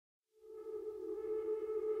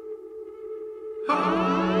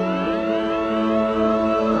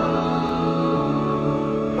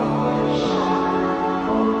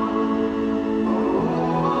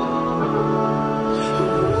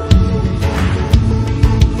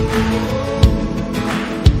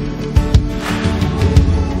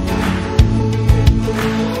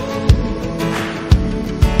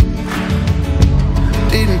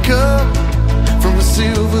Didn't come from a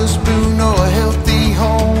silver spoon or a healthy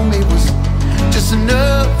home. It was just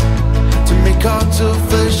enough to make hearts of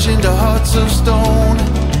flesh into hearts of stone.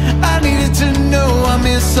 I needed to know I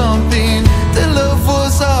missed something, that love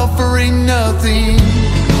was offering nothing.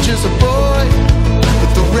 Just a boy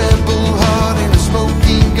with a rebel heart and a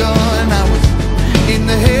smoking gun. I was in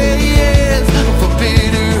the hands of a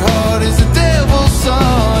bitter heart as the devil's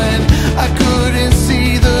son. I couldn't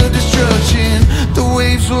see the destruction, the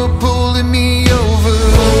waves were pulling me over.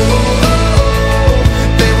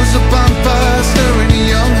 There was a bonfire stirring,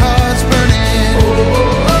 young hearts burning.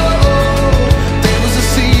 There was a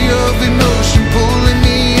sea of emotion pulling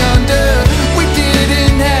me under. We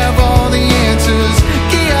didn't have all the answers,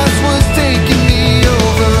 chaos was taking me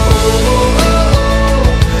over.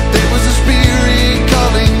 There was a spirit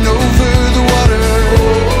calling over the water.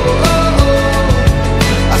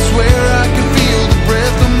 I swear I could feel the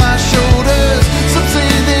breath on my shoulders. Some say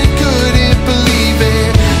they couldn't believe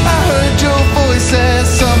it. I heard your voice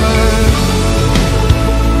last summer.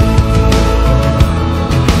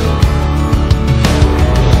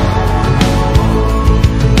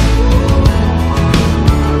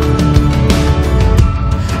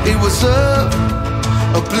 It was a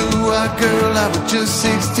blue-eyed girl, I was just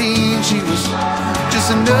 16. She was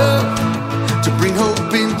just enough to bring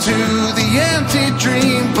hope into the empty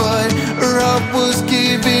dream, but her heart was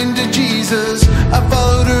given to Jesus. I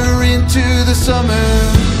followed her into the summer.